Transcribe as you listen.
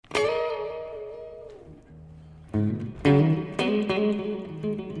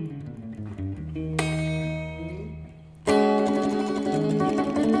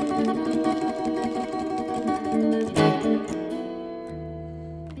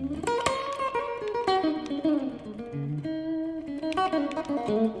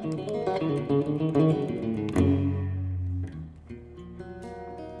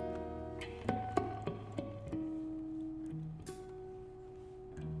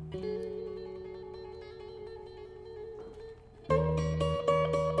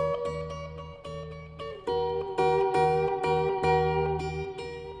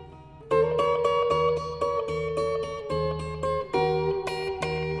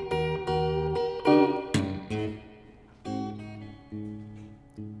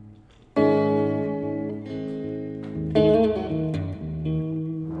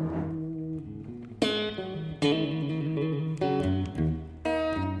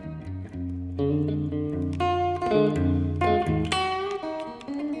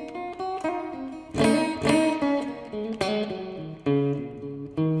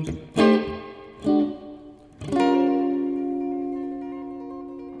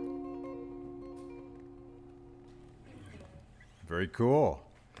Very cool.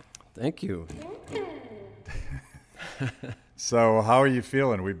 Thank you. So, how are you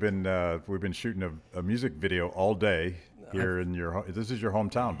feeling? We've been shooting a music video all day here in your. This is your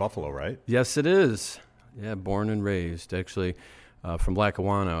hometown, Buffalo, right? Yes, it is. Yeah, born and raised. Actually, from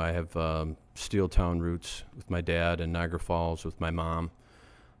Lackawanna, I have Steeltown roots with my dad, and Niagara Falls with my mom.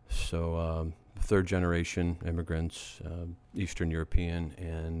 So, third generation immigrants, Eastern European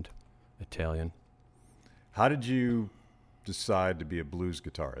and Italian. How did you decide to be a blues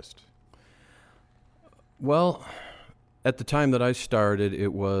guitarist? Well, at the time that I started,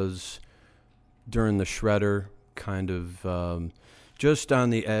 it was during the shredder, kind of just on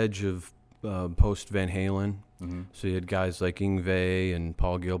the edge of post Van Halen. Mm-hmm. So you had guys like Yngwie and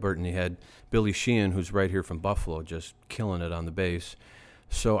Paul Gilbert, and you had Billy Sheehan, who's right here from Buffalo, just killing it on the bass.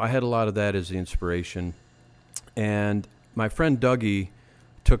 So I had a lot of that as the inspiration. And my friend Dougie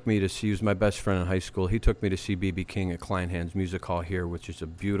took me to see, he was my best friend in high school. He took me to see B.B. King at Kleinhans Music Hall here, which is a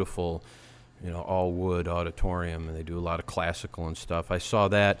beautiful, all wood auditorium, and they do a lot of classical and stuff. I saw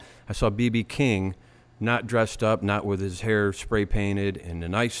that. I saw B.B. King, not dressed up, not with his hair spray painted, in a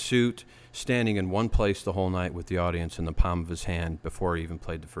nice suit, standing in one place the whole night with the audience in the palm of his hand before he even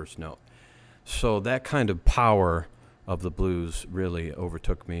played the first note. So that kind of power of the blues really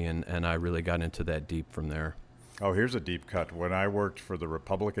overtook me, and I really got into that deep from there. Oh, here's a deep cut. When I worked for the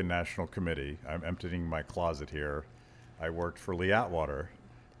Republican National Committee, I'm emptying my closet here, I worked for Lee Atwater,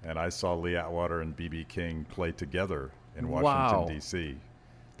 and I saw Lee Atwater and B.B. King play together in Washington, D.C.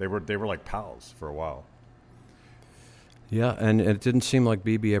 They were like pals for a while. Yeah, and it didn't seem like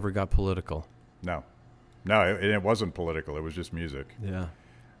B.B. ever got political. No, it wasn't political. It was just music. Yeah.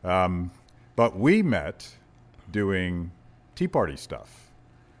 But we met doing Tea Party stuff,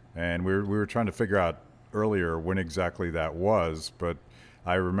 and we were trying to figure out earlier when exactly that was, but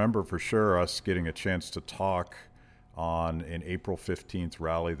I remember for sure us getting a chance to talk on an April 15th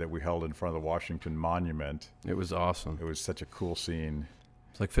rally that we held in front of the Washington Monument. It was awesome. It was such a cool scene.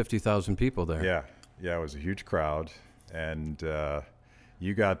 It's like 50,000 people there. Yeah, it was a huge crowd, and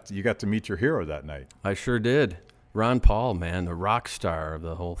you got to meet your hero that night. I sure did. Ron Paul, man, the rock star of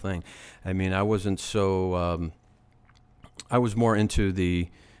the whole thing. I mean, I wasn't so I was more into the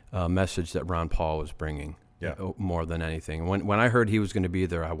message that Ron Paul was bringing, more than anything. When I heard he was going to be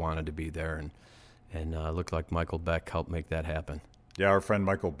there, I wanted to be there, and it looked like Michael Beck helped make that happen. Yeah, our friend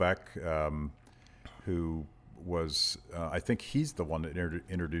Michael Beck, who was, I think he's the one that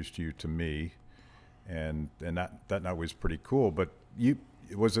introduced you to me, and that night was pretty cool. But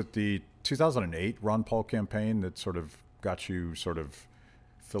was it the 2008 Ron Paul campaign that sort of got you sort of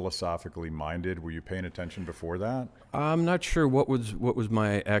philosophically minded? Were you paying attention before that? I'm not sure what was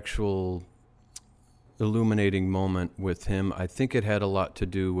my actual illuminating moment with him. I think it had a lot to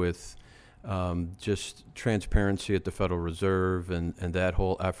do with just transparency at the Federal Reserve and that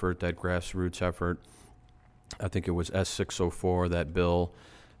whole effort, that grassroots effort. I think it was S604, that bill.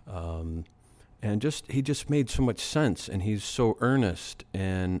 And he just made so much sense, and he's so earnest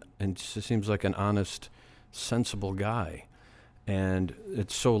and just seems like an honest, sensible guy. And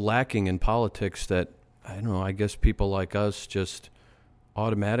it's so lacking in politics that, I don't know, I guess people like us just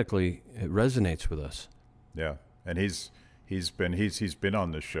automatically, it resonates with us. Yeah, and he's been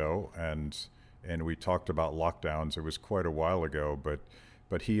on the show, and we talked about lockdowns. It was quite a while ago,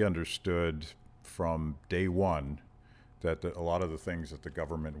 but he understood from day one that a lot of the things that the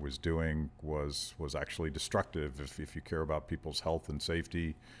government was doing was actually destructive if you care about people's health and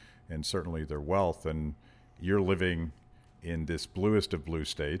safety, and certainly their wealth. And you're living in this bluest of blue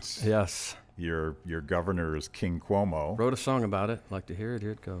states. Yes. Your governor is King Cuomo. Wrote a song about it. Like to hear it?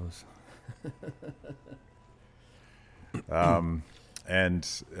 Here it goes. And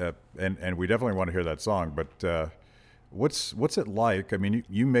we definitely want to hear that song. But what's it like? I mean,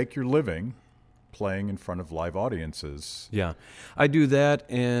 you make your living playing in front of live audiences. Yeah, I do that,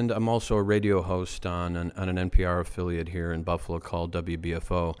 and I'm also a radio host on an NPR affiliate here in Buffalo called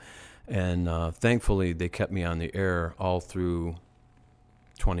WBFO. And thankfully, they kept me on the air all through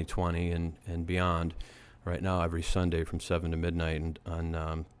 2020 and beyond. Right now, every Sunday from 7 to midnight and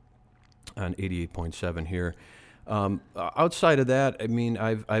on 88.7 here. Outside of that, I mean,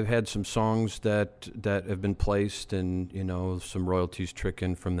 I've had some songs that have been placed, and some royalties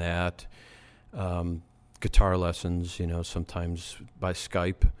trickling from that. Guitar lessons, sometimes by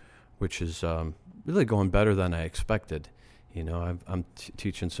Skype, which is really going better than I expected. I'm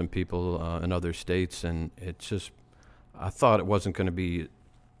teaching some people in other states, and it's just, I thought it wasn't going to be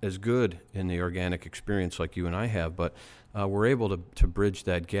as good in the organic experience like you and I have, but we're able to bridge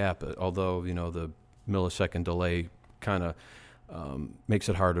that gap, although, the millisecond delay kind of makes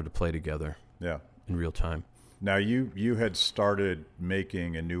it harder to play together in real time. Now, you had started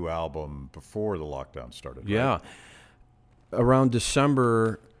making a new album before the lockdown started, right? Yeah. Around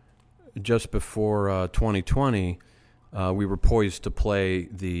December, just before 2020, we were poised to play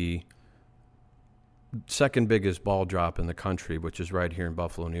the second biggest ball drop in the country, which is right here in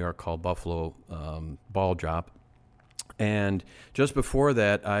Buffalo, New York, called Buffalo Ball Drop. And just before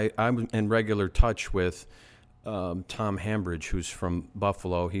that, I'm in regular touch with Tom Hambridge, who's from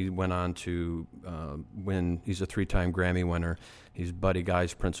Buffalo. He went on to win. He's a 3-time Grammy winner. He's Buddy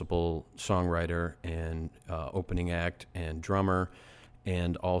Guy's principal songwriter and opening act and drummer,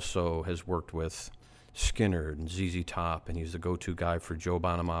 and also has worked with Skynyrd and ZZ Top, and he's the go-to guy for Joe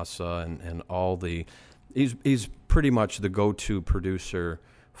Bonamassa and all the. He's pretty much the go-to producer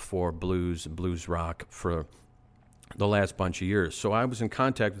for blues rock for the last bunch of years. So I was in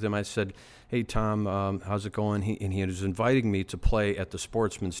contact with him. I said, "Hey Tom, how's it going?" He was inviting me to play at the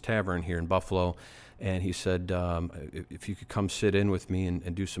Sportsman's Tavern here in Buffalo, and he said, "If you could come sit in with me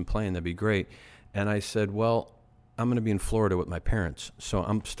and do some playing, that'd be great." And I said, "Well, I'm going to be in Florida with my parents, so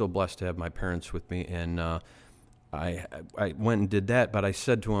I'm still blessed to have my parents with me." And I went and did that, but I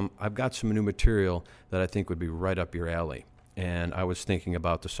said to him, "I've got some new material that I think would be right up your alley." And I was thinking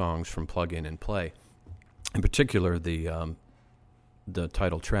about the songs from Plug In and Play, in particular the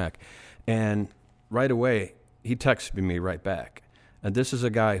title track. And right away, he texted me right back. And this is a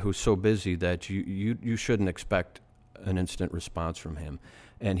guy who's so busy that you shouldn't expect an instant response from him.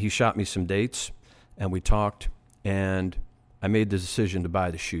 And he shot me some dates, and we talked, and I made the decision to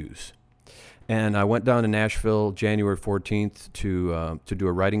buy the shoes. And I went down to Nashville January 14th to do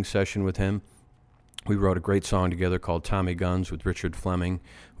a writing session with him. We wrote a great song together called Tommy Guns with Richard Fleming,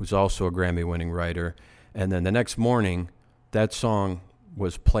 who's also a Grammy-winning writer. And then the next morning, that song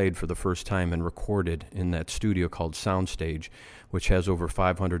was played for the first time and recorded in that studio called Soundstage, which has over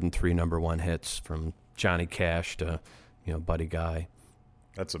 503 number one hits, from Johnny Cash to Buddy Guy.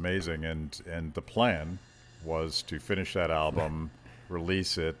 That's amazing. And the plan was to finish that album,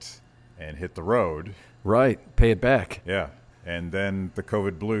 release it, and hit the road. Right. Pay it back. Yeah. And then the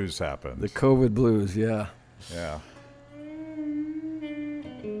COVID blues happened. The COVID blues, yeah. Yeah.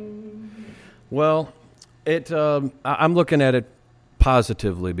 Well, I'm looking at it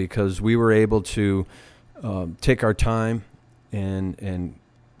positively because we were able to take our time and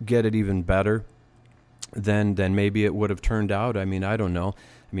get it even better than maybe it would have turned out. I mean, I don't know.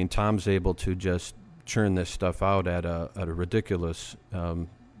 I mean, Tom's able to just churn this stuff out at a ridiculous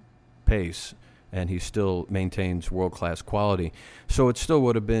pace, and he still maintains world-class quality. So it still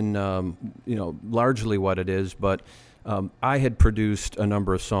would have been, largely what it is, but I had produced a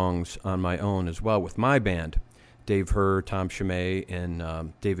number of songs on my own as well with my band, Dave Herr, Tom Chimay,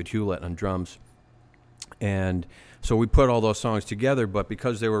 and David Hewlett on drums. And so we put all those songs together, but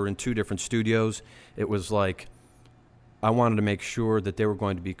because they were in two different studios, it was like I wanted to make sure that they were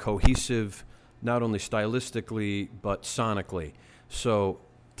going to be cohesive, not only stylistically, but sonically. So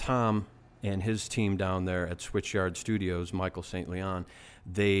Tom and his team down there at Switchyard Studios, Michael St. Leon,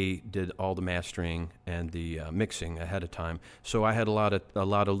 they did all the mastering and the mixing ahead of time. So I had a lot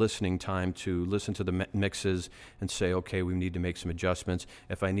of listening time to listen to the mixes and say, okay, we need to make some adjustments.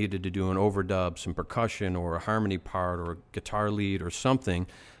 If I needed to do an overdub, some percussion or a harmony part or a guitar lead or something,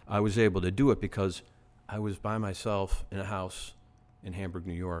 I was able to do it because I was by myself in a house in Hamburg,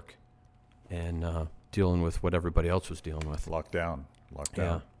 New York, and dealing with what everybody else was dealing with. Lockdown.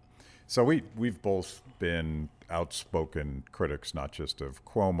 Yeah. So we've both been outspoken critics, not just of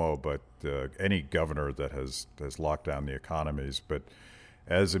Cuomo, but any governor that has locked down the economies. But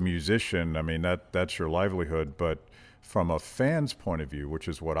as a musician, I mean, that's your livelihood. But from a fan's point of view, which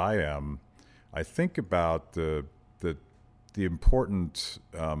is what I am, I think about the important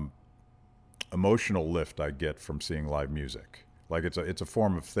emotional lift I get from seeing live music. Like it's a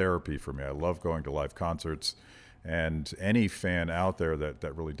form of therapy for me. I love going to live concerts, and any fan out there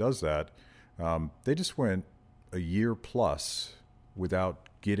that really does that, they just went a year plus without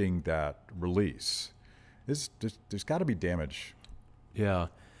getting that release. There's got to be damage. Yeah,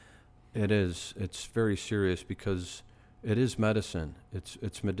 it is. It's very serious because it is medicine.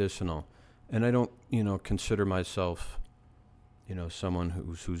 It's medicinal, and I don't consider myself someone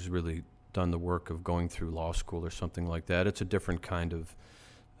who's really done the work of going through law school or something like that. It's a different kind of,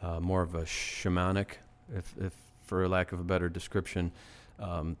 more of a shamanic, if for lack of a better description,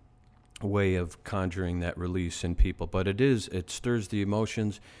 way of conjuring that release in people. But it stirs the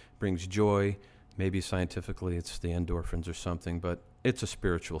emotions, brings joy. Maybe scientifically it's the endorphins or something, but it's a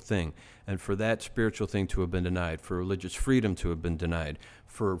spiritual thing. And for that spiritual thing to have been denied, for religious freedom to have been denied,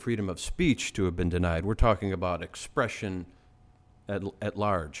 for freedom of speech to have been denied, we're talking about expression at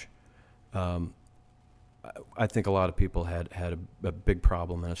large. I think a lot of people had a big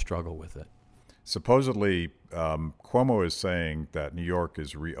problem and a struggle with it. Supposedly, Cuomo is saying that New York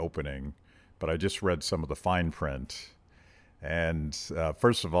is reopening, but I just read some of the fine print. And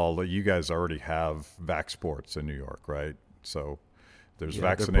first of all, you guys already have Vaxports in New York, right? So there's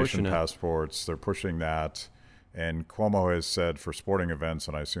vaccination passports. They're pushing that. And Cuomo has said for sporting events,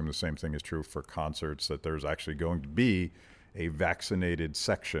 and I assume the same thing is true for concerts, that there's actually going to be a vaccinated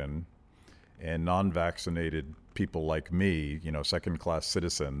section, and non-vaccinated people like me, second-class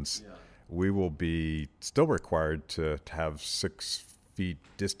citizens, we will be still required to have 6 feet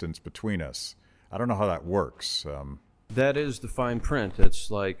distance between us. I don't know how that works. That is the fine print. It's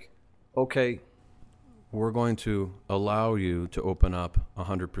like, okay, we're going to allow you to open up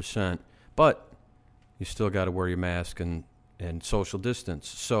 100%, but you still got to wear your mask and social distance.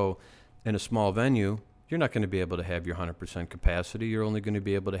 So in a small venue, you're not going to be able to have your 100% capacity. You're only going to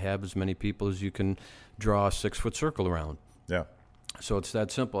be able to have as many people as you can draw a 6-foot circle around. Yeah. So it's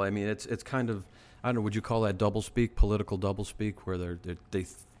that simple. I mean, it's kind of, I don't know, would you call that doublespeak, political doublespeak, where they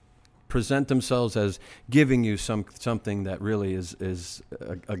present themselves as giving you something that really is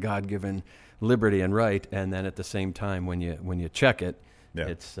a God-given liberty and right, and then at the same time, when you check it,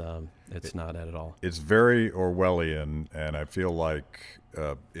 it's not at all. It's very Orwellian, and I feel like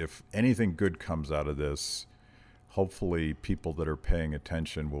if anything good comes out of this, hopefully people that are paying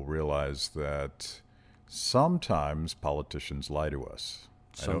attention will realize that sometimes politicians lie to us.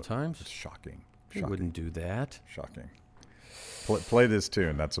 Sometimes? It's shocking. They wouldn't do that. Shocking. Play this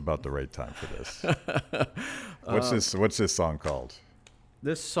tune. That's about the right time for this. What's this song called?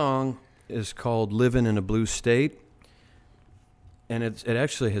 This song is called "Living in a Blue State," and it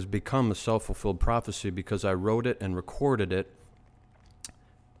actually has become a self-fulfilled prophecy because I wrote it and recorded it.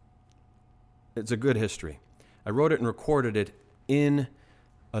 It's a good history. I wrote it and recorded it in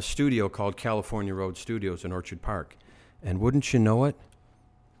a studio called California Road Studios in Orchard Park. And wouldn't you know it,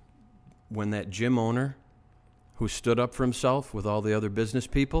 when that gym owner who stood up for himself with all the other business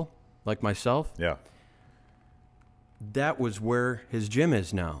people, like myself, that was where his gym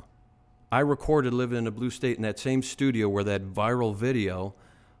is now. I recorded "Living in a Blue State" in that same studio where that viral video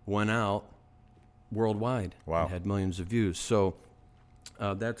went out worldwide. Wow. And had millions of views. So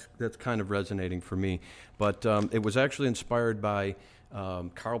that's kind of resonating for me. But it was actually inspired by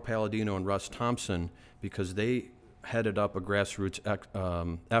Carl Palladino and Russ Thompson, because they headed up a grassroots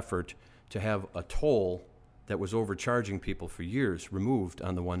effort to have a toll that was overcharging people for years removed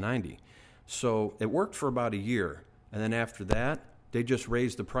on the 190. So it worked for about a year, and then after that, they just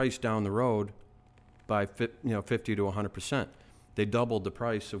raised the price down the road by 50 to 100%. They doubled the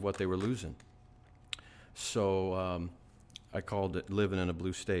price of what they were losing. So I called it "Living in a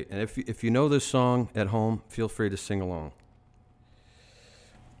Blue State." And if you know this song at home, feel free to sing along.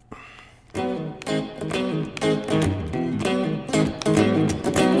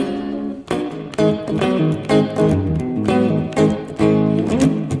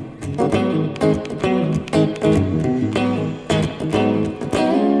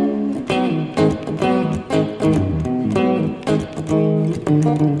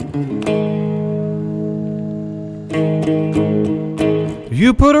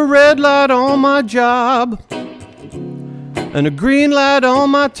 You put a red light on my job and a green light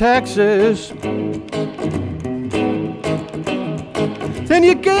on my taxes. Then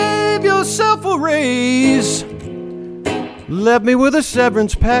you gave yourself a raise, left me with a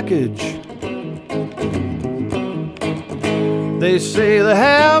severance package. They say the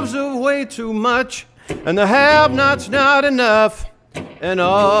haves have way too much and the have-nots not enough. And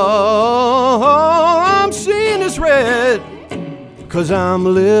all I'm seeing is red, 'cause I'm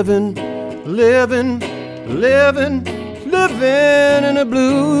living in a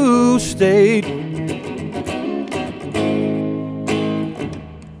blue state.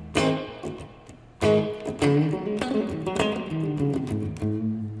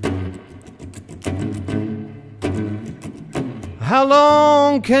 How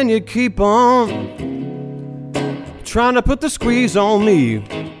long can you keep on trying to put the squeeze on me?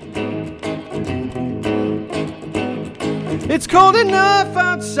 It's cold enough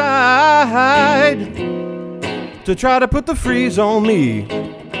outside to try to put the freeze on me.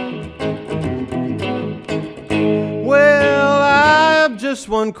 Well, I have just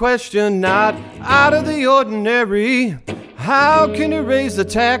one question, not out of the ordinary. How can you raise the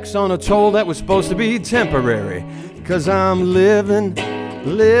tax on a toll that was supposed to be temporary? 'Cause I'm living in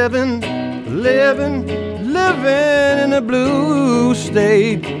a blue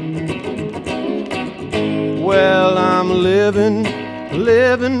state. Well, I'm living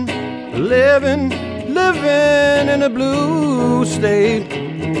in a blue state.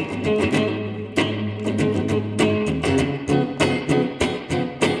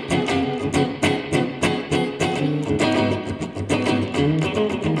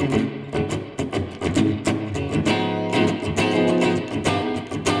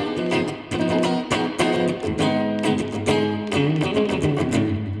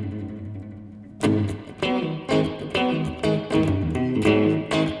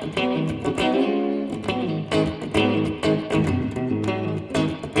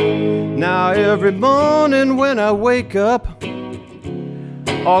 Now every morning when I wake up,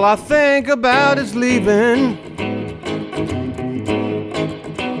 all I think about is leaving.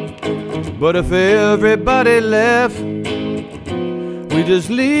 But if everybody left, we just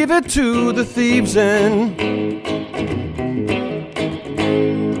leave it to the thieves and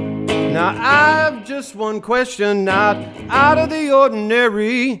now I've just one question, not out of the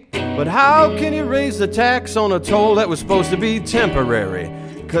ordinary, but how can you raise the tax on a toll that was supposed to be temporary?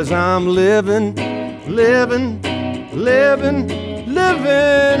 'Cause I'm living in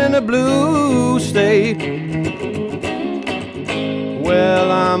a blue state. Well,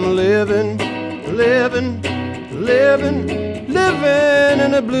 I'm living in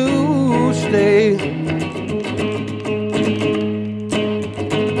a blue state.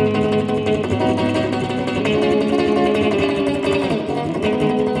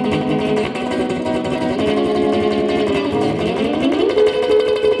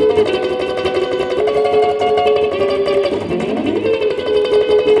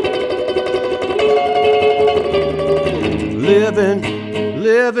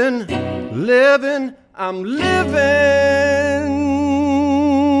 I'm living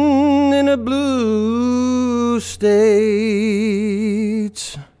in a blue state.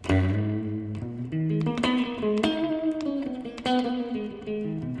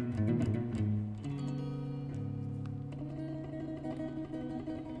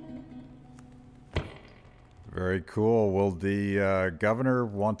 Very cool. Will the governor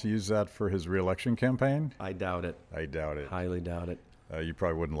want to use that for his reelection campaign? I doubt it. I doubt it. Highly doubt it. You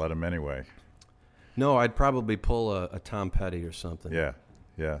probably wouldn't let him anyway. No, I'd probably pull a Tom Petty or something. Yeah.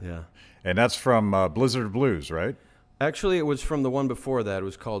 Yeah. And that's from Blizzard Blues, right? Actually, it was from the one before that. It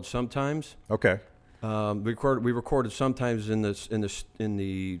was called Sometimes. Okay. We recorded Sometimes in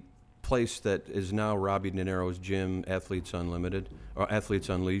the place that is now Robbie De Niro's gym, Athletes Unlimited or Athletes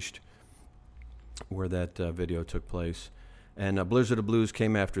Unleashed, where that video took place. And Blizzard of Blues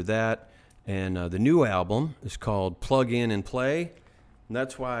came after that. And the new album is called Plug In and Play. And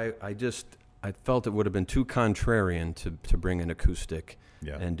that's why I felt it would have been too contrarian to bring an acoustic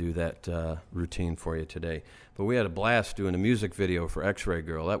and do that routine for you today. But we had a blast doing a music video for X-Ray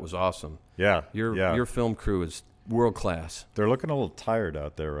Girl. That was awesome. Yeah. Your film crew is world class. They're looking a little tired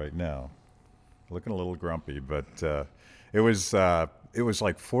out there right now. Looking a little grumpy, but it was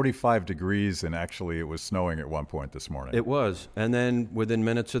like 45 degrees, and actually it was snowing at one point this morning. It was. And then within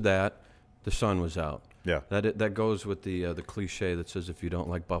minutes of that, the sun was out. Yeah. That goes with the cliche that says if you don't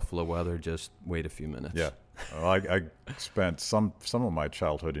like buffalo weather, just wait a few minutes. Yeah. Well, I spent some of my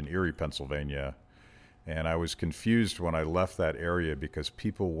childhood in Erie, Pennsylvania, and I was confused when I left that area because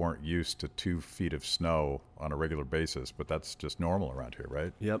people weren't used to 2 feet of snow on a regular basis, but that's just normal around here,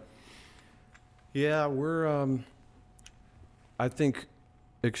 right? Yep. Yeah, we're, I think,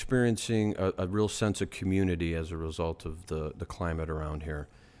 experiencing a real sense of community as a result of the climate around here.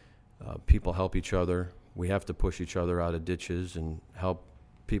 People help each other. We have to push each other out of ditches and help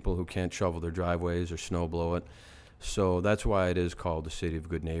people who can't shovel their driveways or snow blow it. So that's why it is called the City of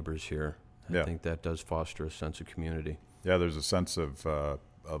Good Neighbors here. Yeah. I think that does foster a sense of community. Yeah, there's a sense of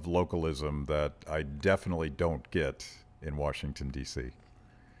localism that I definitely don't get in Washington, D.C.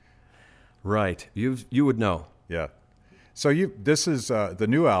 Right. You would know. Yeah. So this is the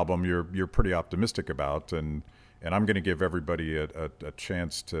new album you're pretty optimistic about, and I'm going to give everybody a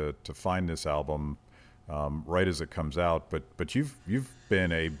chance to find this album right as it comes out. But you've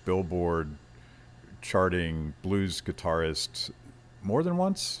been a Billboard charting blues guitarist more than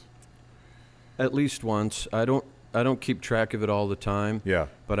once? At least once. I don't keep track of it all the time. Yeah.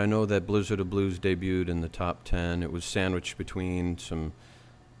 But I know that Blizzard of Blues debuted in the top 10. It was sandwiched between some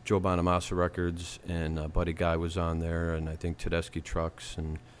Joe Bonamassa records, and Buddy Guy was on there, and I think Tedeschi Trucks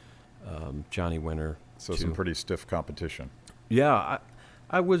and Johnny Winter. So too. some pretty stiff competition. Yeah,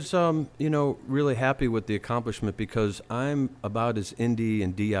 I was really happy with the accomplishment because I'm about as indie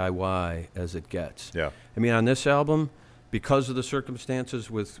and DIY as it gets. Yeah. I mean, on this album, because of the circumstances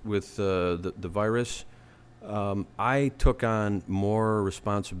with the virus, I took on more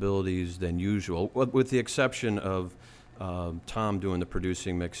responsibilities than usual, with the exception of Tom doing the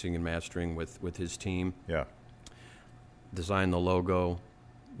producing, mixing, and mastering with his team. Yeah. Designed the logo,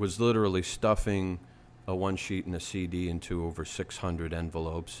 was literally stuffing a one sheet and a CD into over 600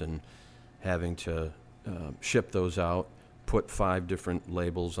 envelopes and having to ship those out, put 5 different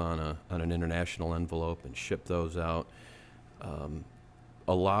labels on an international envelope and ship those out.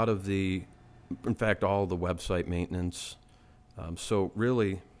 A lot of in fact, all the website maintenance. So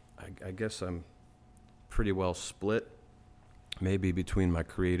really, I guess I'm pretty well split, maybe between my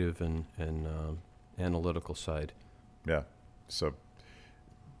creative and analytical side. Yeah. So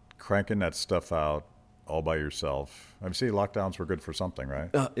cranking that stuff out all by yourself. I see lockdowns were good for something, right?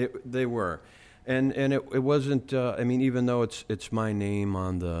 They were. And it wasn't, I mean, even though it's my name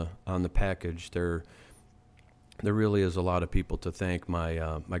on the package, there really is a lot of people to thank.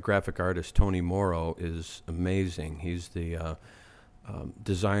 My graphic artist, Tony Morrow, is amazing. He's the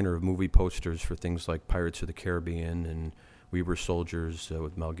designer of movie posters for things like Pirates of the Caribbean and We Were Soldiers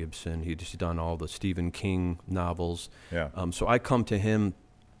with Mel Gibson. He's done all the Stephen King novels. Yeah. So I come to him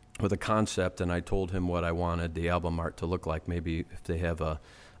with a concept, and I told him what I wanted the album art to look like. Maybe if they have a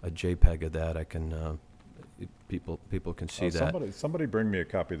JPEG of that, I can people can see that. Somebody bring me a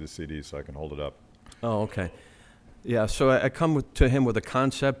copy of the CD so I can hold it up. Oh, okay. Yeah, so I come to him with a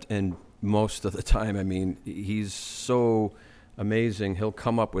concept, and most of the time, I mean, he's so amazing. He'll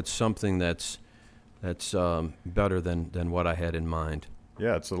come up with something that's better than what I had in mind.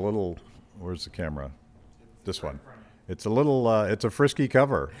 Yeah, it's a little. Where's the camera? This one. It's a little. It's a frisky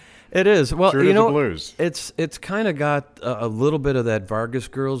cover. It is. Well, True to the blues. It's kind of got a little bit of that Vargas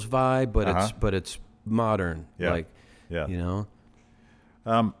Girls vibe, but it's modern. Yeah. Like, yeah. You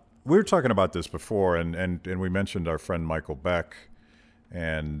know. We were talking about this before, and we mentioned our friend Michael Beck,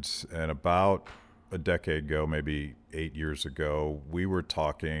 and about a decade ago, maybe 8 years ago, we were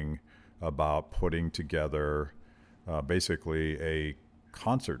talking about putting together basically a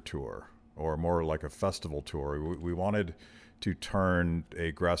concert tour, or more like a festival tour. We wanted to turn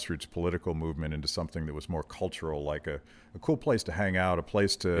a grassroots political movement into something that was more cultural, like a cool place to hang out, a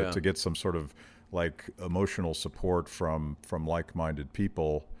place to get some sort of like emotional support from like-minded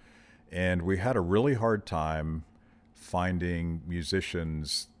people. And we had a really hard time finding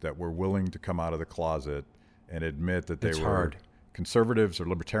musicians that were willing to come out of the closet and admit that they were hard. Conservatives or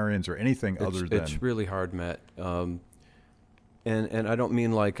libertarians or anything other than. It's really hard, Matt. And I don't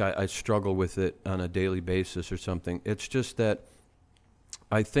mean like I struggle with it on a daily basis or something. It's just that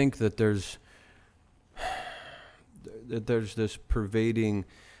I think that there's this pervading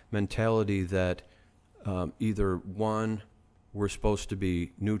mentality that either one, we're supposed to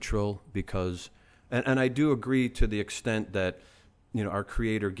be neutral because, and I do agree to the extent that, you know, our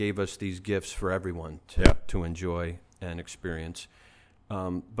Creator gave us these gifts for everyone to enjoy and experience.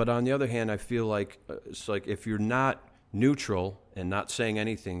 But on the other hand, I feel like it's like if you're not neutral and not saying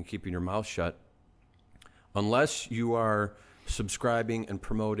anything, keeping your mouth shut, unless you are subscribing and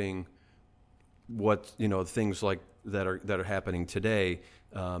promoting what, you know, things like that are happening today,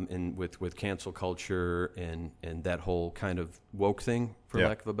 with cancel culture and that whole kind of woke thing, for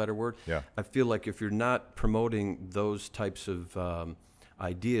lack of a better word. Yeah. I feel like if you're not promoting those types of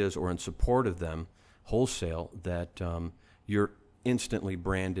ideas or in support of them wholesale, that you're instantly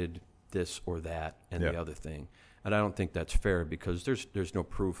branded this or that and the other thing. And I don't think that's fair because there's no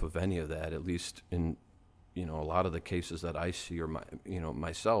proof of any of that, at least in, you know, a lot of the cases that I see or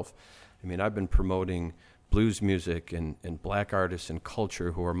myself. I mean, I've been promoting blues music and black artists and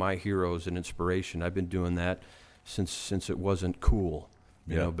culture who are my heroes and inspiration. I've been doing that since it wasn't cool,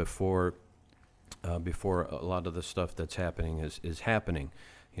 you know, before before a lot of the stuff that's happening is happening.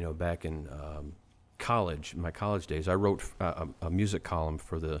 You know, back in college, my college days, I wrote a music column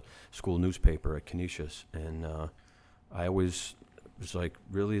for the school newspaper at Canisius, and I always was like,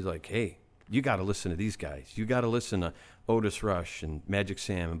 really like, hey, you got to listen to these guys. You got to listen to Otis Rush and Magic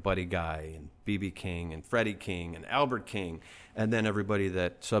Sam and Buddy Guy and B.B. King and Freddie King and Albert King, and then everybody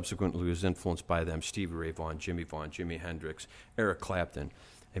that subsequently was influenced by them, Stevie Ray Vaughan, Jimi Hendrix, Eric Clapton.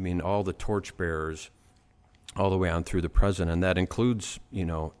 I mean, all the torchbearers all the way on through the present, and that includes, you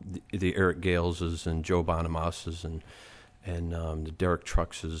know, the Eric Galeses and Joe Bonamassas and the Derek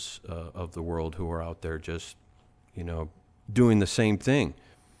Truxes of the world who are out there just, you know, doing the same thing.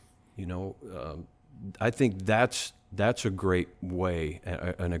 You know, I think that's a great way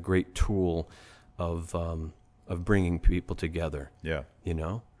and a great tool of bringing people together. Yeah. You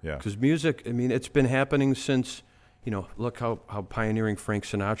know? Yeah. Because music, I mean, it's been happening since, you know, look how pioneering Frank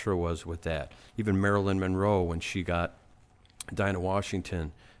Sinatra was with that. Even Marilyn Monroe, when she got Dinah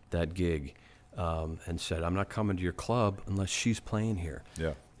Washington that gig, and said, I'm not coming to your club unless she's playing here.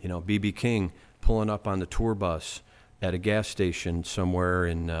 Yeah. You know, B.B. King pulling up on the tour bus at a gas station somewhere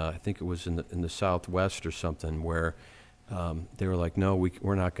in, I think it was in the Southwest or something, where they were like, no,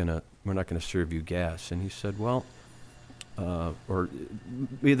 we're not gonna serve you gas. And he said, well, or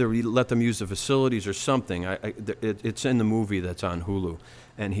either we let them use the facilities or something. It's in the movie that's on Hulu,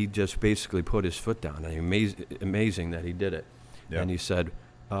 and he just basically put his foot down. And amazing that he did it. Yeah. And he said,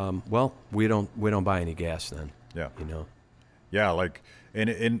 well, we don't buy any gas then. Yeah. You know. Yeah, like,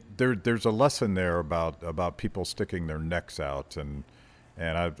 and there's a lesson there about people sticking their necks out, and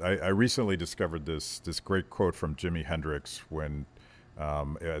I recently discovered this great quote from Jimi Hendrix when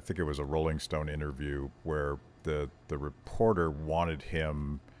I think it was a Rolling Stone interview where the reporter wanted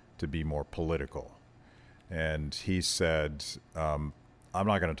him to be more political, and he said, I'm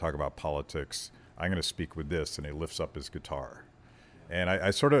not going to talk about politics. I'm going to speak with this, and he lifts up his guitar. And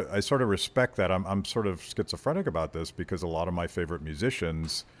I sort of respect that. I'm sort of schizophrenic about this because a lot of my favorite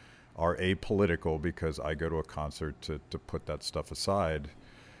musicians are apolitical because I go to a concert to put that stuff aside.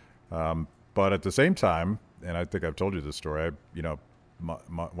 But at the same time, and I think I've told you this story,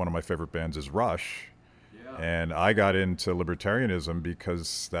 one of my favorite bands is Rush. Yeah. And I got into libertarianism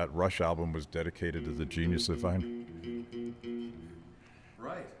because that Rush album was dedicated to the genius of Vine.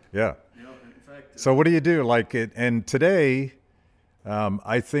 Right. Yeah. You know, in fact, so what do you do? Like it, and today,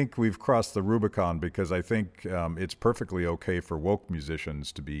 I think we've crossed the Rubicon because I think it's perfectly okay for woke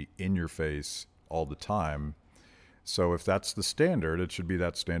musicians to be in your face all the time. So if that's the standard, it should be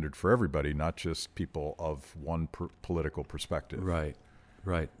that standard for everybody, not just people of one political perspective. Right,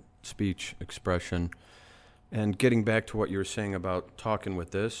 right. Speech, expression. And getting back to what you were saying about talking with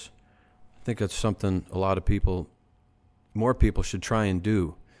this, I think that's something a lot of people, more people should try and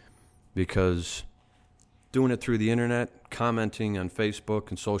do, because doing it through the internet, commenting on Facebook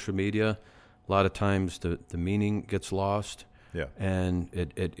and social media, a lot of times the meaning gets lost. Yeah. And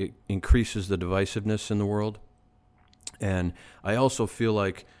it increases the divisiveness in the world. And I also feel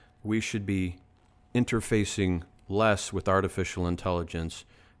like we should be interfacing less with artificial intelligence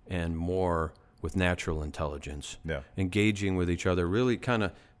and more with natural intelligence. Yeah. Engaging with each other, really kind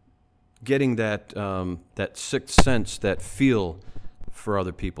of getting that sixth sense, that feel for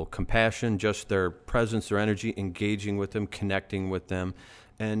other people, compassion, just their presence, their energy, engaging with them, connecting with them,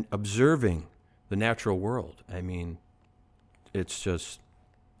 and observing the natural world. I mean, it's just,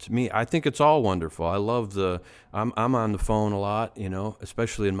 to me, I think it's all wonderful. I love I'm on the phone a lot, you know,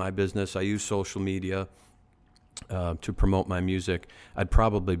 especially in my business. I use social media to promote my music. I'd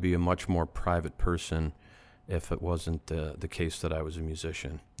probably be a much more private person if it wasn't the case that I was a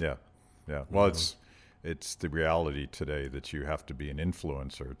musician. Yeah, yeah. Well, it's the reality today that you have to be an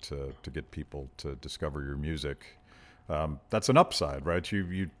influencer to get people to discover your music. That's an upside, right?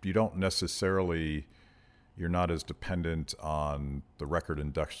 You don't necessarily, you're not as dependent on the record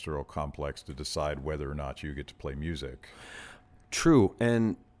industrial complex to decide whether or not you get to play music. True.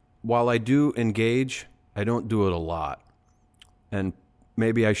 And while I do engage, I don't do it a lot. And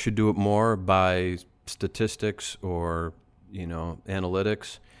maybe I should do it more by statistics or, you know,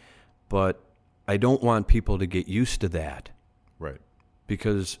 analytics. But I don't want people to get used to that. Right.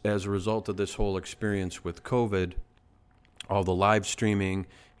 Because as a result of this whole experience with COVID, all the live streaming,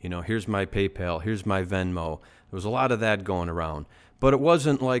 you know, here's my PayPal, here's my Venmo. There was a lot of that going around. But it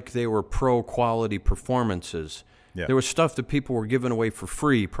wasn't like they were pro-quality performances. Yeah. There was stuff that people were giving away for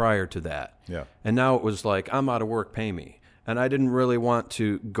free prior to that. Yeah. And now it was like, I'm out of work, pay me. And I didn't really want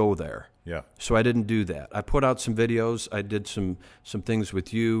to go there. Yeah. So I didn't do that. I put out some videos. I did some things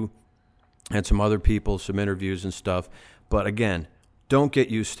with you and some other people, some interviews and stuff. But again, don't get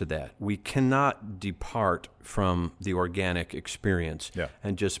used to that. We cannot depart from the organic experience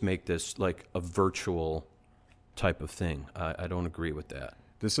and just make this like a virtual type of thing. I don't agree with that.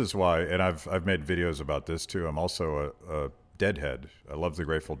 This is why, and I've made videos about this too. I'm also a Deadhead. I love the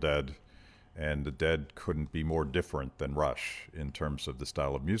Grateful Dead, and the Dead couldn't be more different than Rush in terms of the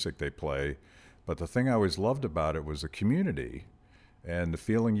style of music they play. But the thing I always loved about it was the community and the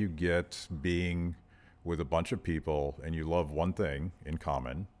feeling you get being with a bunch of people and you love one thing in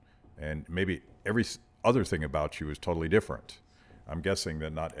common, and maybe every other thing about you is totally different. I'm guessing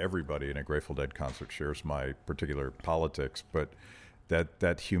that not everybody in a Grateful Dead concert shares my particular politics, but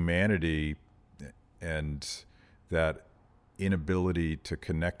that humanity and that inability to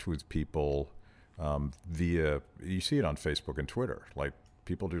connect with people via, you see it on Facebook and Twitter, like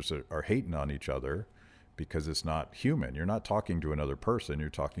people just are hating on each other because it's not human. You're not talking to another person, you're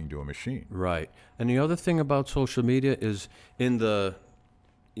talking to a machine. Right. And the other thing about social media is in the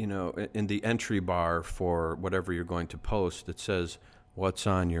entry bar for whatever you're going to post, it says, "What's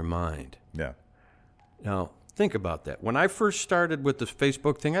on your mind?" Yeah. Now, think about that. When I first started with this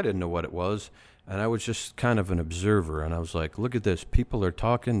Facebook thing, I didn't know what it was, and I was just kind of an observer, and I was like, look at this. People are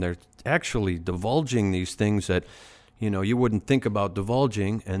talking. They're actually divulging these things that, you wouldn't think about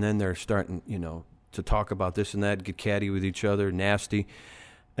divulging, and then they're starting, to talk about this and that, get catty with each other, nasty,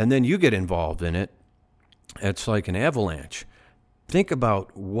 and then you get involved in it. It's like an avalanche. Think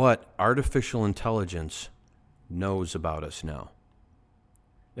about what artificial intelligence knows about us now.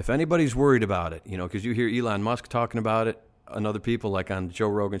 If anybody's worried about it, because you hear Elon Musk talking about it, and other people like on the Joe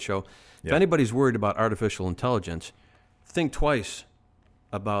Rogan show, if anybody's worried about artificial intelligence, think twice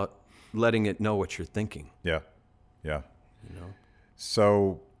about letting it know what you're thinking. Yeah.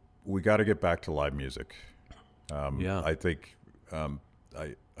 So we got to get back to live music. I think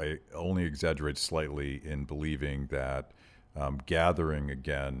I only exaggerate slightly in believing that gathering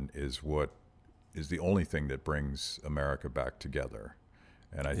again is the only thing that brings America back together.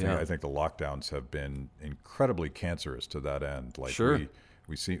 And I think the lockdowns have been incredibly cancerous to that end. Like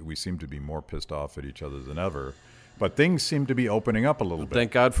we seem to be more pissed off at each other than ever. But things seem to be opening up a little bit.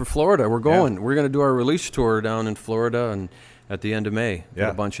 Thank God for Florida. We're going. Yeah. We're going to do our release tour down in Florida and at the end of May.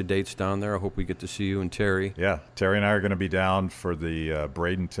 Got a bunch of dates down there. I hope we get to see you and Terry. Yeah, Terry and I are going to be down for the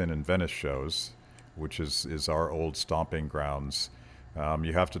Bradenton and Venice shows, which is our old stomping grounds.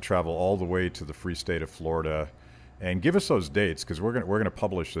 You have to travel all the way to the free state of Florida. And give us those dates, because we're gonna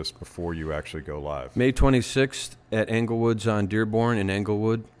publish this before you actually go live. May 26th at Engelwood's on Dearborn in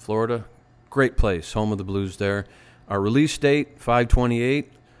Englewood, Florida. Great place, home of the blues there. Our release date, 5/28.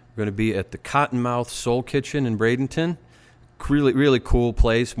 We're going to be at the Cottonmouth Soul Kitchen in Bradenton. Really, really cool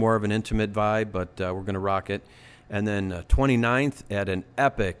place, more of an intimate vibe, but we're going to rock it. And then 29th at an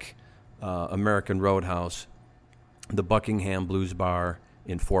epic American Roadhouse, the Buckingham Blues Bar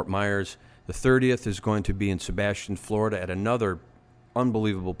in Fort Myers. The 30th is going to be in Sebastian, Florida, at another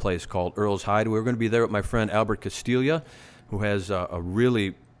unbelievable place called Earl's Hideaway. We're going to be there with my friend Albert Castilla, who has a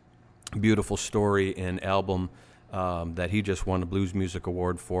really beautiful story and album that he just won a Blues Music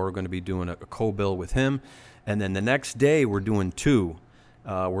Award for. We're going to be doing a co-bill with him. And then the next day, we're doing two.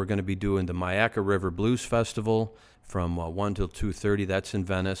 We're going to be doing the Myakka River Blues Festival from 1 till 2:30. That's in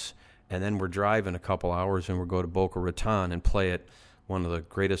Venice. And then we're driving a couple hours, and we'll go to Boca Raton and play at one of the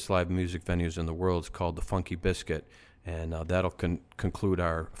greatest live music venues in the world. It's called the Funky Biscuit, and that'll conclude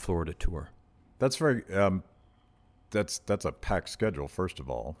our Florida tour. That's very that's a packed schedule, first of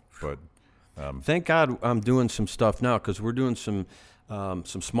all. But thank God I'm doing some stuff now, because we're doing some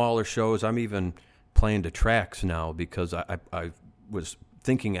smaller shows. I'm even playing to tracks now because I was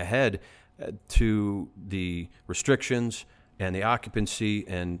thinking ahead to the restrictions and the occupancy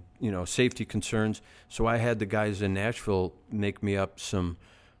and safety concerns. So I had the guys in Nashville make me up some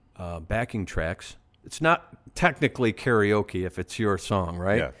backing tracks. It's not technically karaoke if it's your song,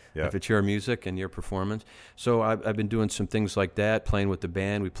 right? Yeah. If it's your music and your performance. So I've been doing some things like that, playing with the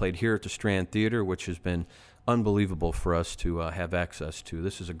band. We played here at the Strand Theater, which has been unbelievable for us to have access to.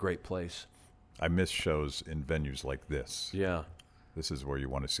 This is a great place. I miss shows in venues like this. Yeah. This is where you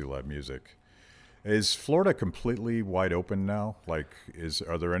want to see live music. Is Florida completely wide open now? Like,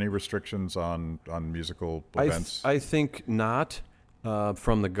 are there any restrictions on musical events? I think not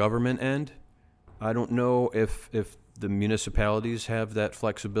from the government end. I don't know if the municipalities have that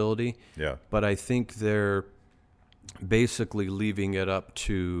flexibility. Yeah. But I think they're basically leaving it up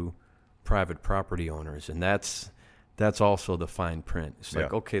to private property owners, and that's also the fine print. It's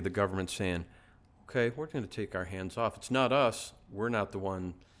like, okay, the government's saying, okay, we're going to take our hands off. It's not us. We're not the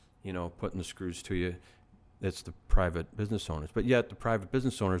one, putting the screws to you. It's the private business owners. But yet the private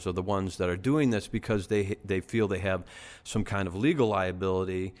business owners are the ones that are doing this because they feel they have some kind of legal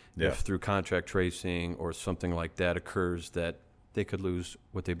liability if through contract tracing or something like that occurs, that they could lose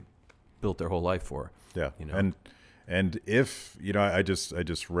what they built their whole life for. Yeah. You know? And if, I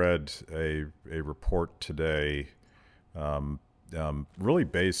just read a report today, really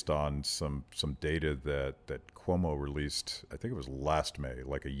based on some data that Cuomo released, I think it was last May,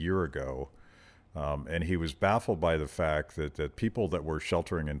 like a year ago. And he was baffled by the fact that people that were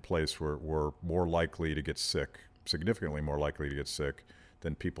sheltering in place were more likely to get sick, significantly more likely to get sick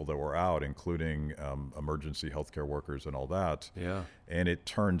than people that were out, including emergency healthcare workers and all that. Yeah. And it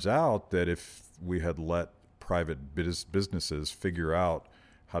turns out that if we had let private businesses figure out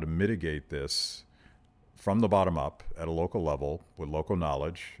how to mitigate this from the bottom up at a local level with local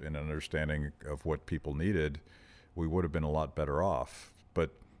knowledge and understanding of what people needed, we would have been a lot better off.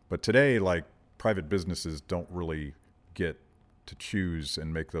 But today, like, private businesses don't really get to choose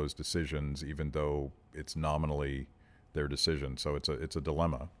and make those decisions, even though it's nominally their decision. So it's a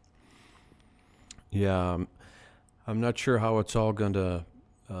dilemma. Yeah, I'm not sure how it's all going to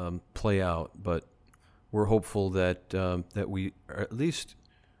play out, but we're hopeful that that we are at least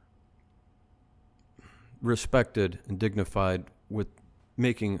respected and dignified with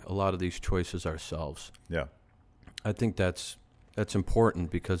making a lot of these choices ourselves. Yeah, I think that's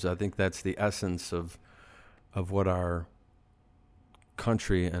important, because I think that's the essence of what our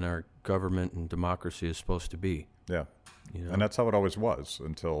country and our government and democracy is supposed to be. Yeah. And that's how it always was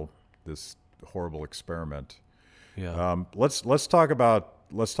until this horrible experiment. Yeah. Let's talk about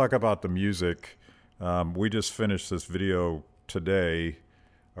the music. We just finished this video today.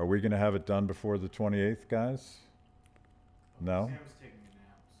 Are we going to have it done before the 28th, guys? No.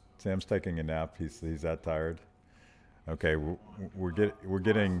 Sam's taking a nap. He's that tired. Okay, we're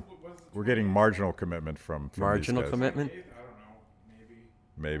getting marginal commitment from marginal these guys. commitment. I don't know.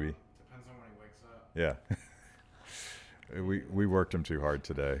 Maybe. Depends on when he wakes up. Yeah. We worked him too hard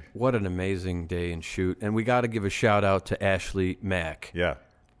today. What an amazing day and shoot. And we got to give a shout out to Ashley Mack. Yeah.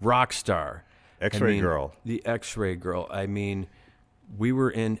 Rock star. X-Ray Girl. The X-Ray Girl. I mean, we were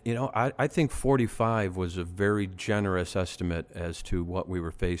in, I think 45 was a very generous estimate as to what we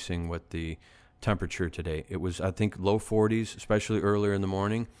were facing with the temperature today. It was, I think, low 40s, especially earlier in the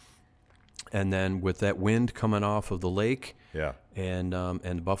morning. And then with that wind coming off of the lake and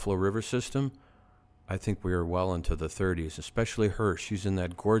the Buffalo River system, I think we were well into the 30s, especially her. She's in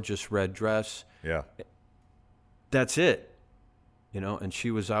that gorgeous red dress. Yeah. That's it. And she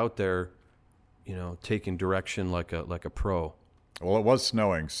was out there, taking direction like a pro. Well, it was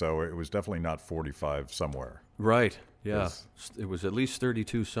snowing, so it was definitely not 45 somewhere. Right. Yeah. It was at least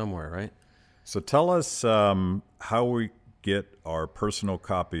 32 somewhere, right? So tell us how we get our personal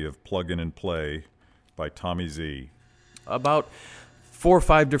copy of Plug In and Play by Tommy Z. About 4 or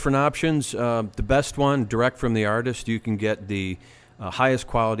 5 different options. The best one, direct from the artist. You can get the highest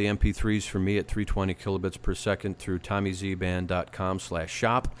quality MP3s from me at 320 kilobits per second through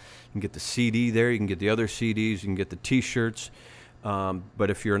TommyZBand.com/shop. You can get the CD there. You can get the other CDs. You can get the T-shirts. But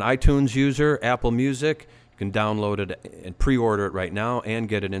if you're an iTunes user, Apple Music, you can download it and pre-order it right now and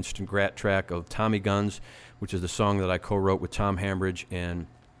get an instant grat track of Tommy Guns, which is the song that I co-wrote with Tom Hambridge and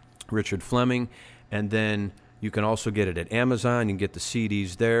Richard Fleming. And then you can also get it at Amazon. You can get the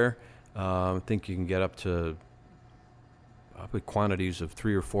CDs there. I think you can get up to probably quantities of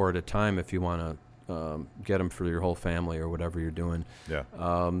 3 or 4 at a time if you want to get them for your whole family or whatever you're doing. Yeah.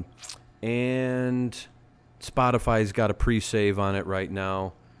 And Spotify's got a pre-save on it right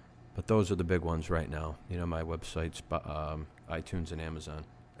now, but those are the big ones right now. My website's iTunes and Amazon.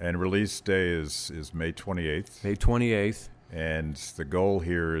 And release day is May 28th. May 28th. And the goal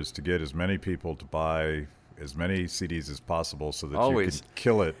here is to get as many people to buy as many CDs as possible so that you can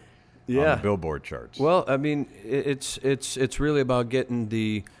kill it on the Billboard charts. Well, I mean, it's really about getting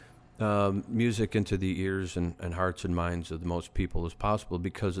the music into the ears and hearts and minds of the most people as possible,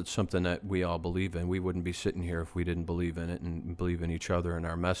 because it's something that we all believe in. We wouldn't be sitting here if we didn't believe in it and believe in each other and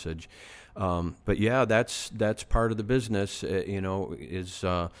our message. But yeah, that's part of the business.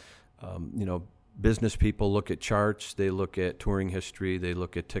 Business people look at charts, they look at touring history, they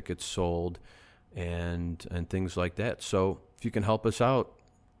look at tickets sold, and things like that. So if you can help us out,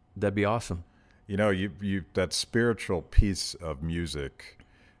 that'd be awesome. You that spiritual piece of music.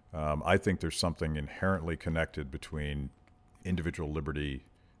 I think there's something inherently connected between individual liberty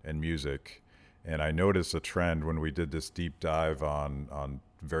and music. And I noticed a trend when we did this deep dive on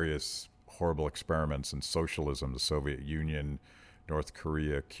various horrible experiments in socialism, the Soviet Union, North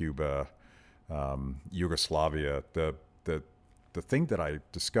Korea, Cuba, Yugoslavia. The the thing that I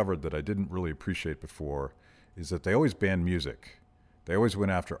discovered that I didn't really appreciate before is that they always banned music. They always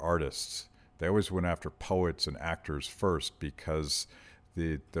went after artists. They always went after poets and actors first because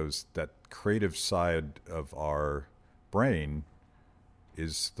that creative side of our brain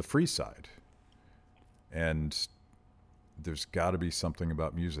is the free side. And there's got to be something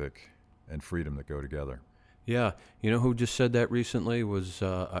about music and freedom that go together. Yeah. You know who just said that recently was,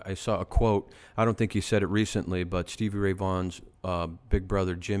 I saw a quote. I don't think he said it recently, but Stevie Ray Vaughan's big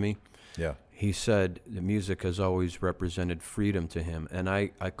brother, Jimmy. Yeah. He said the music has always represented freedom to him. And I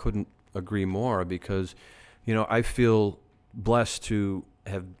couldn't agree more because, you know, I feel blessed to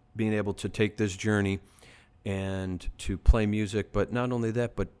have been able to take this journey and to play music, but not only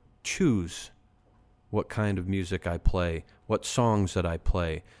that, but choose what kind of music I play, what songs that I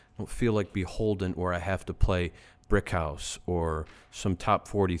play. I don't feel like beholden or I have to play Brick House or some top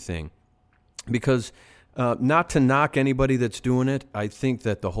 40 thing. Because not to knock anybody that's doing it, I think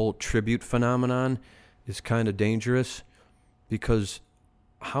that the whole tribute phenomenon is kind of dangerous because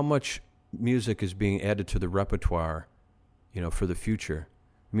how much music is being added to the repertoire, you know, for the future.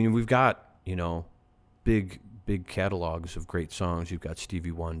 I mean, we've got, you know, big catalogs of great songs. You've got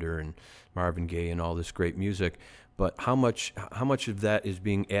Stevie Wonder and Marvin Gaye and all this great music, but how much of that is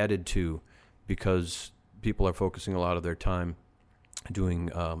being added to because people are focusing a lot of their time doing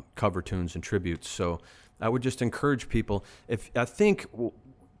cover tunes and tributes. So I would just encourage people,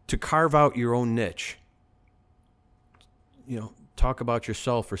 to carve out your own niche. You know, talk about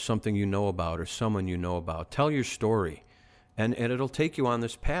yourself or something you know about or someone you know about. Tell your story, and it'll take you on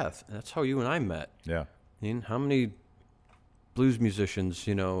this path. That's how you and I met. Yeah. I mean, how many blues musicians,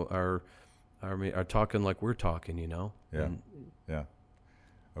 you know, are talking like we're talking, you know? Yeah. Yeah.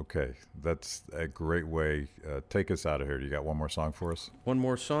 Okay. That's a great way. Take us out of here. You got one more song for us? One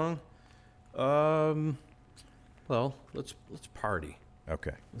more song? Well, let's party.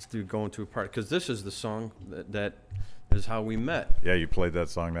 Okay. Let's do Going to a Party, because this is the song that is how we met. Yeah, you played that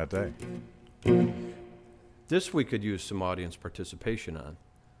song that day. This we could use some audience participation on.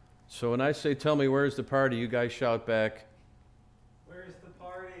 So when I say, tell me where's the party, you guys shout back, Where's the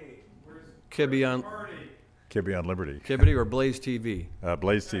party? Kibby on Party. Kibby on Liberty. Kibby or Blaze TV.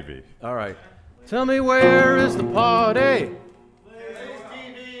 Blaze TV. All right. Tell me where is the party? Blaze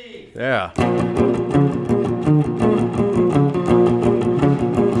TV. Yeah.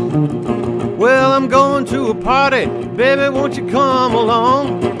 Well, I'm going to a party, baby, won't you come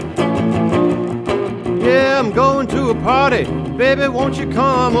along? Yeah, I'm going to a party, baby, won't you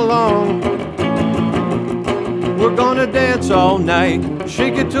come along? We're gonna dance all night,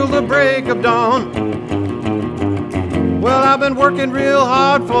 shake it till the break of dawn. Well, I've been working real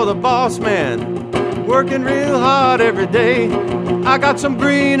hard for the boss man, working real hard every day. I got some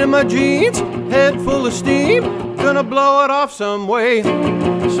green in my jeans, head full of steam, gonna blow it off some way.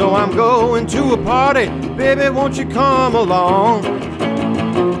 So I'm going to a party, baby, won't you come along?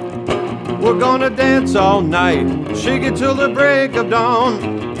 We're gonna dance all night, shake it till the break of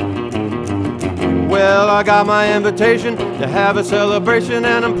dawn. Well, I got my invitation to have a celebration,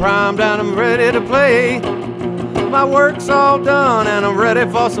 and I'm primed and I'm ready to play. My work's all done and I'm ready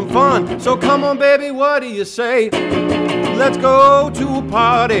for some fun. So come on, baby, what do you say? Let's go to a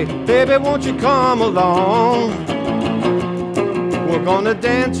party, baby, won't you come along? We're gonna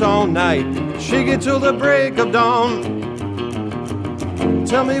dance all night, shake it till the break of dawn.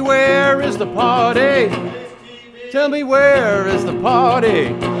 Tell me where is the party? Tell me where is the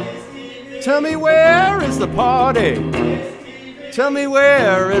party? Tell me where is the party? Tell me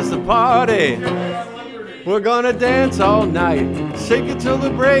where is the party? We're gonna dance all night, shake it till the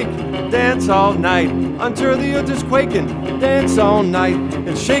break, dance all night, until the earth is quaking, dance all night,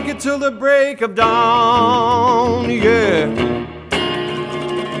 and shake it till the break of dawn, yeah.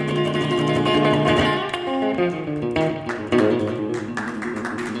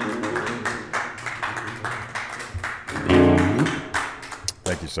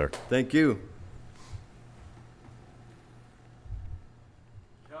 Thank you, sir. Thank you.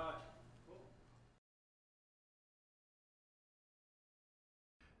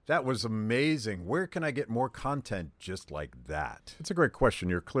 That was amazing. Where can I get more content just like that? It's a great question.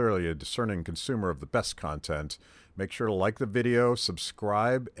 You're clearly a discerning consumer of the best content. Make sure to like the video,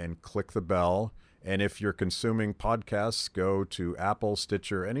 subscribe, and click the bell. And if you're consuming podcasts, go to Apple,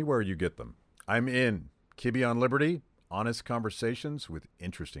 Stitcher, anywhere you get them. I'm in. Kibby on Liberty, honest conversations with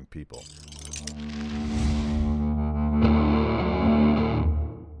interesting people.